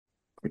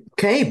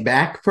Okay,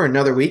 back for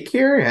another week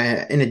here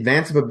in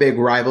advance of a big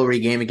rivalry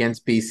game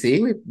against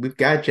BC. We've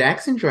got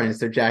Jackson joining us.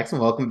 So, Jackson,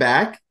 welcome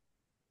back.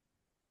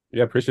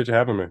 Yeah, appreciate you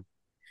having me.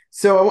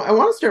 So, I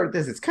want to start with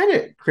this. It's kind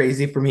of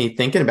crazy for me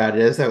thinking about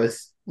it as I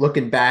was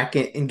looking back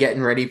and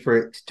getting ready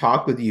to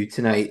talk with you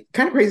tonight.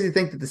 Kind of crazy to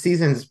think that the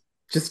season's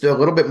just a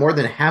little bit more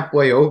than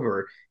halfway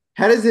over.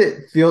 How does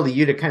it feel to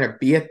you to kind of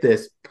be at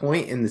this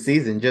point in the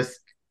season? Just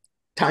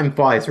time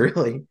flies,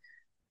 really.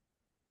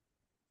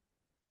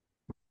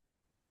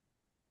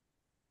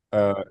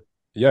 Uh,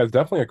 yeah, it's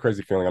definitely a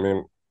crazy feeling. I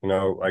mean,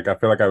 like I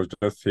feel like I was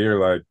just here,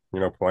 like,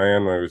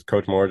 playing. It was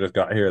Coach Moore just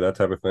got here, that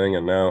type of thing.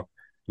 And now,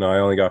 I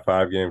only got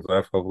 5 games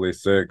left, hopefully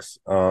six.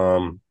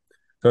 So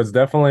it's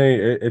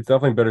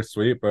definitely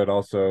bittersweet, but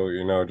also,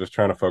 just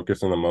trying to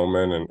focus in the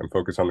moment and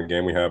focus on the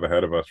game we have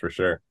ahead of us for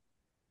sure.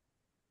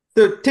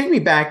 So take me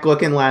back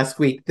looking last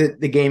week,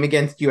 the game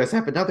against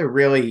USF, another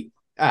really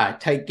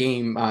tight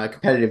game,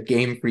 competitive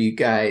game for you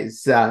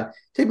guys.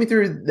 Take me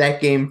through that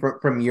game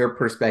from your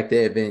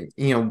perspective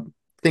and,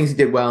 things you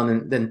did well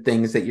and then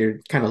things that you're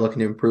kind of looking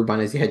to improve on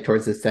as you head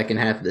towards the second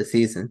half of the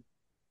season.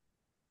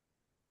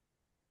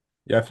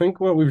 Yeah, I think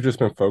what we've just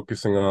been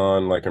focusing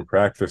on, like in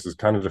practice, is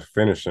kind of just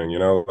finishing.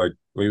 Like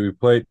we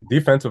played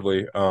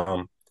defensively.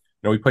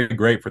 We played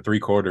great for 3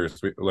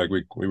 quarters.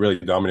 We really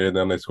dominated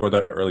them. They scored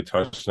that early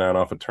touchdown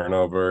off a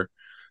turnover,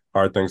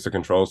 hard things to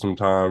control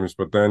sometimes.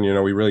 But then,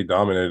 we really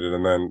dominated,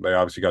 and then they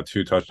obviously got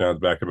 2 touchdowns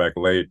back to back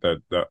late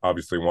that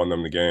obviously won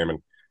them the game.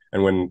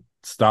 And when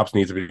stops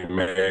need to be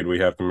made, we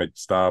have to make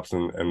stops,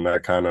 and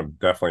that kind of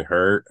definitely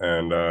hurt.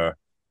 And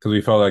because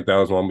we felt like that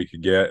was one we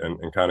could get and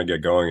kind of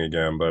get going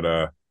again,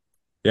 but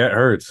yeah, it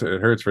hurts.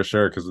 It hurts for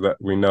sure because that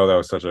we know that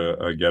was such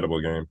a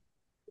gettable game.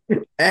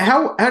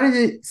 How did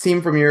it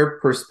seem from your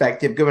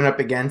perspective going up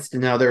against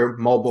another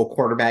mobile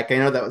quarterback? I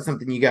know that was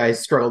something you guys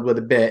struggled with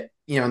a bit,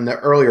 in the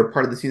earlier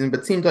part of the season, but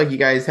it seemed like you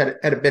guys had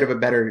a bit of a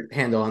better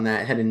handle on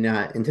that heading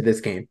into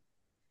this game.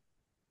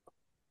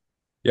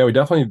 Yeah, we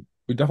definitely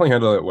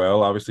handled it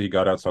well. Obviously, he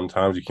got out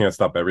sometimes. You can't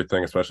stop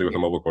everything, especially with a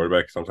mobile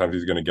quarterback. Sometimes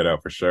he's going to get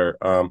out for sure.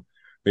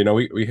 But,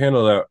 we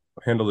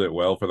handled it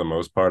well for the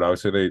most part.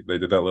 Obviously, they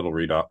did that little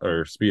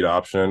or speed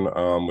option,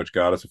 which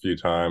got us a few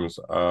times.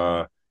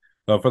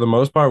 For the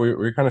most part,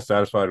 we're kind of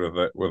satisfied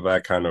with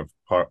that kind of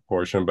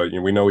portion. But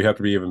we know we have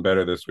to be even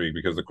better this week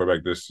because the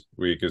quarterback this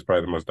week is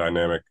probably the most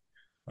dynamic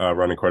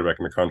running quarterback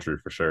in the country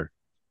for sure.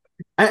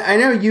 I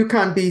know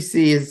UConn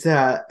BC is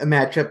a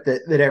matchup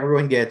that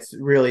everyone gets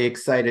really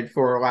excited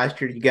for. Last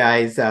year, you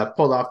guys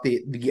pulled off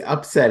the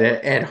upset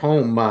at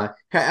home.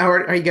 How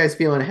are you guys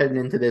feeling heading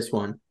into this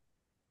one?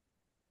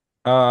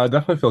 I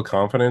definitely feel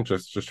confident.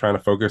 Just trying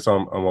to focus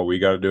on what we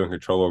got to do and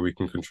control what we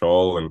can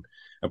control, and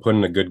put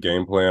in a good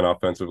game plan,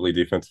 offensively,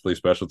 defensively,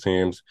 special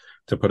teams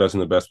to put us in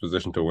the best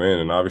position to win.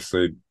 And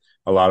obviously,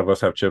 a lot of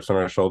us have chips on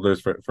our shoulders.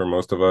 For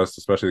most of us,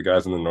 especially the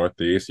guys in the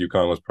Northeast,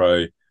 UConn was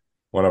probably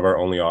one of our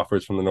only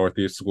offers from the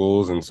Northeast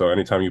schools. And so,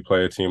 anytime you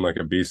play a team like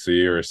a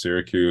BC or a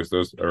Syracuse,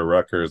 those or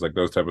Rutgers, like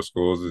those type of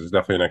schools, there's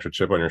definitely an extra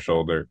chip on your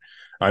shoulder.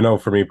 I know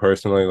for me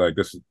personally, like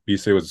this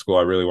BC was a school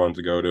I really wanted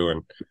to go to,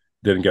 and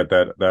didn't get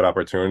that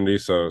opportunity.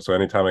 So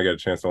anytime I get a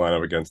chance to line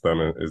up against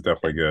them is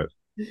definitely good.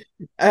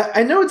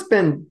 I know it's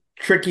been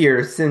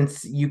trickier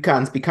since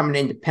UConn's becoming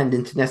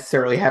independent to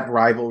necessarily have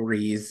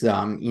rivalries.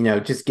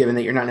 Just given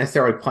that you're not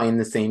necessarily playing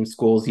the same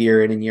schools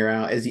year in and year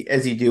out as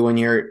you do when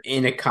you're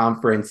in a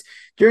conference.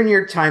 During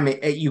your time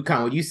at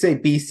UConn, would you say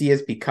BC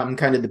has become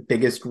kind of the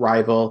biggest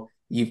rival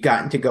you've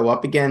gotten to go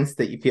up against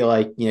that you feel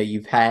like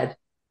you've had?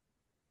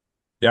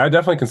 Yeah, I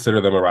definitely consider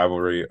them a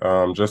rivalry.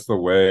 Just the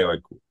way like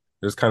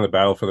there's kind of the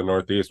battle for the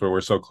Northeast where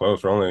we're so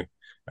close. We're only an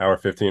hour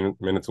 15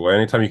 minutes away.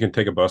 Anytime you can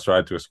take a bus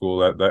ride to a school,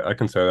 that I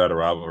consider that a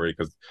rivalry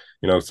because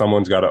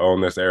someone's got to own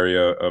this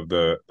area of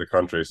the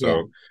country. Yeah.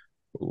 So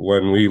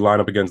when we line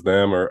up against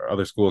them or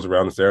other schools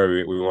around this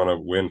area, we want to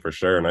win for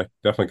sure. And I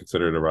definitely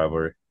consider it a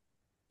rivalry.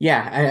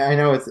 Yeah, I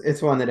know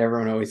it's one that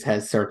everyone always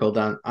has circled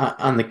on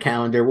the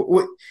calendar.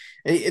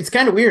 It's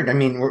kind of weird. I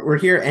mean, we're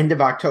here end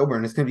of October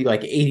and it's going to be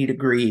like 80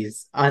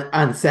 degrees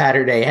on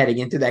Saturday heading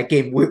into that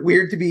game.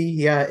 Weird to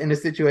be in a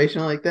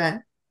situation like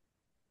that.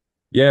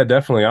 Yeah,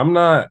 definitely.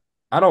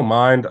 I don't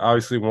mind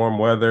obviously warm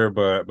weather,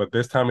 but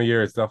this time of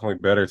year it's definitely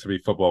better to be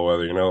football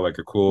weather, like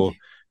a cool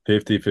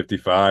 50,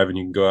 55, and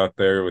you can go out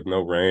there with no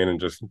rain and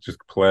just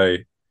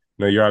play.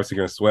 You're obviously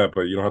going to sweat,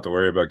 but you don't have to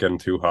worry about getting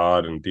too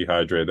hot and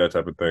dehydrated, that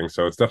type of thing.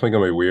 So it's definitely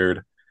going to be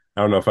weird.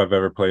 I don't know if I've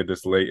ever played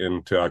this late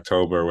into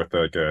October with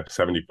like a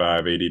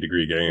 75,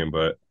 80-degree game,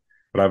 but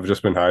I've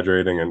just been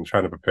hydrating and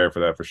trying to prepare for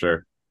that for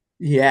sure.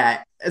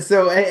 Yeah.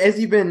 So as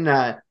you've been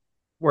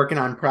working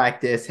on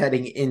practice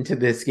heading into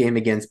this game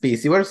against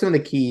BC, what are some of the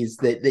keys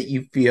that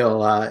you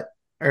feel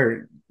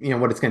or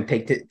what it's going to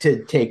take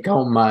to take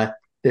home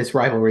this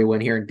rivalry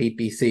win here in beat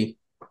BC?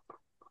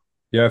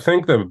 Yeah, I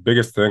think the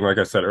biggest thing, like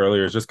I said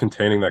earlier, is just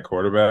containing that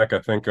quarterback. I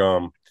think,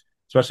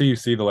 especially you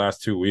see the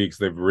last 2 weeks,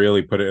 they've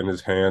really put it in his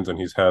hands, and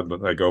he's had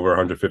like over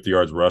 150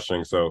 yards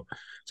rushing. So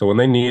when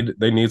they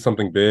need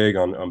something big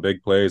on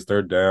big plays,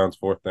 third downs,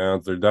 fourth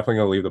downs, they're definitely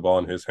gonna leave the ball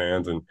in his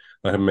hands and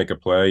let him make a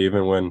play,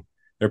 even when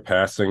their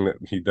passing.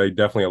 They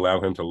definitely allow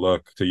him to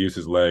look to use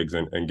his legs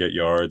and get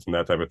yards and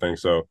that type of thing.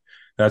 So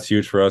that's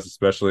huge for us,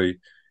 especially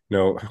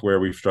where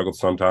we've struggled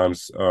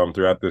sometimes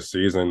throughout this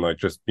season. Like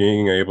just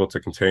being able to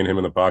contain him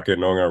in the pocket,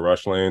 knowing our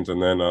rush lanes,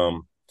 and then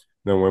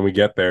when we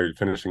get there,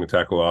 finishing the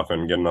tackle off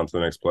and getting on to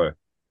the next play.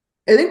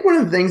 I think one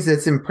of the things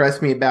that's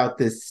impressed me about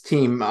this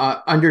team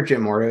under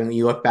Jim Morton, and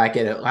you look back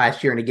at it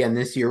last year and again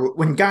this year,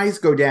 when guys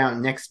go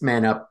down, next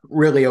man up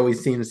really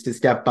always seems to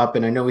step up.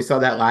 And I know we saw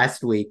that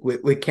last week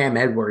with Cam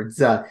Edwards.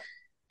 How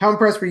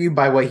impressed were you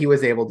by what he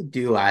was able to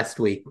do last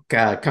week,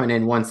 coming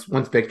in once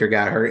Victor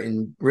got hurt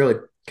and really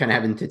kind of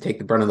having to take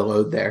the brunt of the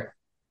load there?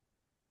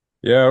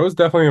 Yeah, it was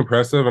definitely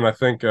impressive, and I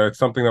think it's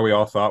something that we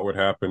all thought would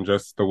happen.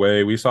 Just the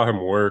way we saw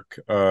him work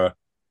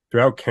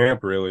throughout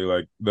camp, really,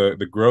 like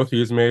the growth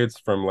he's made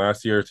from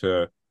last year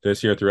to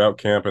this year throughout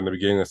camp and the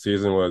beginning of the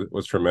season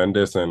was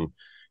tremendous. And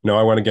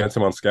I went against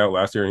him on scout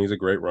last year, and he's a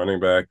great running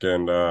back.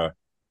 And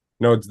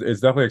no, it's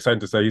definitely exciting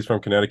to say he's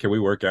from Connecticut. We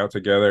work out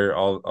together,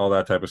 all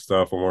that type of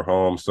stuff when we're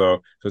home.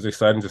 So it's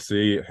exciting to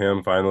see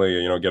him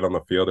finally, get on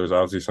the field. There's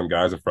obviously some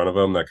guys in front of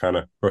him that kind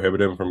of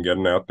prohibit him from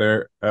getting out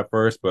there at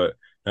first, but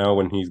now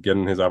when he's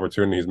getting his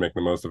opportunity, he's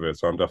making the most of it.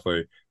 So I'm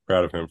definitely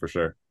proud of him for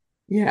sure.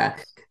 Yeah.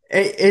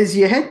 As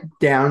you head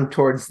down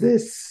towards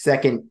this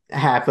second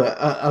half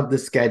of the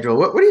schedule,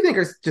 what do you think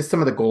are just some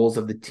of the goals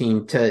of the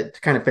team to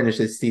kind of finish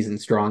this season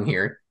strong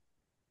here?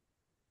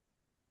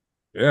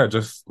 Yeah,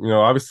 just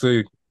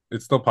obviously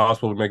it's still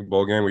possible to make a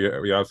bowl game.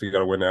 We obviously got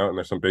to win out, and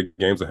there's some big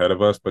games ahead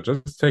of us. But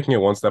just taking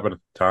it one step at a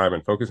time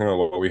and focusing on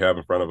what we have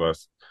in front of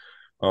us.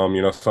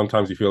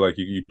 Sometimes you feel like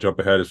you jump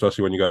ahead,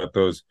 especially when you got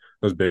those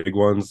big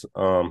ones,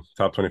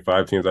 top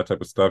 25 teams, that type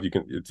of stuff.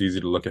 It's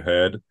easy to look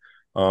ahead.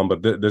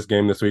 But this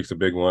game this week's a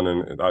big one,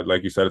 and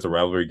like you said, it's a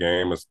rivalry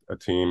game. It's a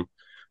team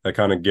that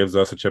kind of gives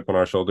us a chip on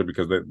our shoulder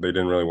because they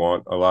didn't really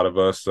want a lot of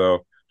us.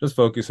 So just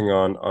focusing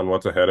on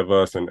what's ahead of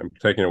us and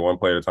taking it one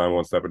play at a time,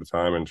 one step at a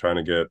time, and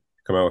trying to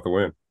come out with a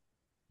win.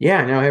 Yeah,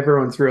 I know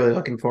everyone's really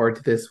looking forward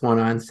to this one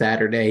on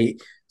Saturday.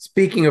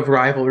 Speaking of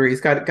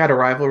rivalries, got a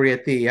rivalry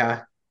at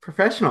the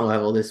professional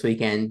level this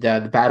weekend.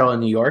 The battle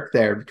in New York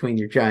there between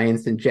your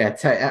Giants and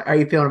Jets. How are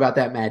you feeling about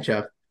that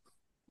matchup?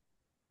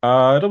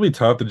 It'll be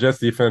tough. The Jets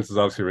defense is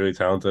obviously really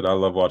talented. I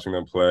love watching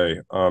them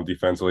play.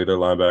 Defensively, their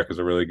linebackers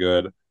are really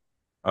good.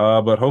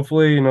 But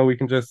hopefully, we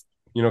can just,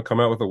 come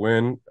out with a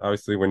win.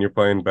 Obviously, when you're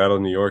playing Battle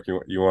of New York,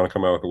 you want to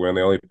come out with a win.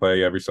 They only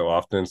play every so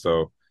often,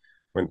 so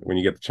when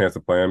you get the chance to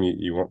play them,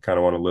 you kind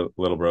of want to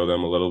little bro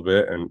them a little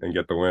bit and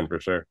get the win for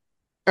sure.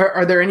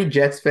 Are there any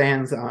Jets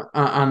fans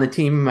on the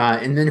team?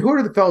 And then who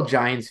are the fellow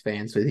Giants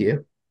fans with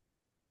you?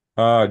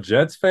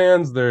 Jets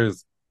fans,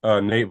 there's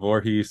Nate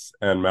Voorhees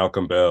and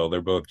Malcolm Bell.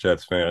 They're both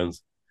Jets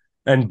fans.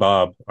 And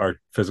Bob, our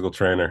physical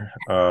trainer.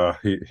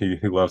 He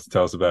loves to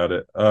tell us about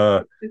it.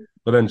 But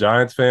then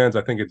Giants fans,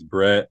 I think it's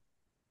Brett.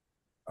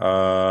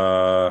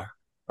 Uh,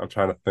 I'm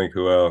trying to think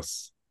who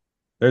else.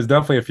 There's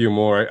definitely a few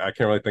more. I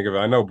can't really think of it.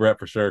 I know Brett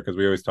for sure because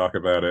we always talk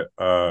about it.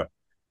 But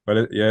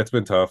yeah, it's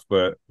been tough.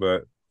 But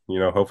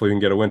hopefully we can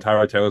get a win.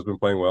 Tyrod Taylor's been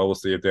playing well. We'll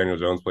see if Daniel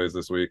Jones plays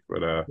this week.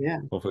 But Yeah.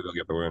 hopefully they'll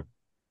get the win.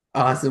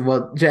 Awesome.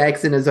 Well,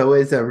 Jackson, as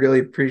always, I really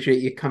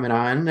appreciate you coming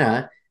on.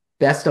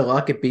 Best of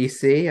luck at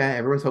BC.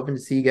 Everyone's hoping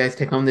to see you guys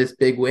take home this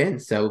big win.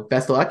 So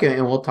best of luck,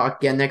 and we'll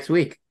talk again next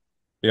week.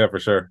 Yeah, for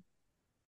sure.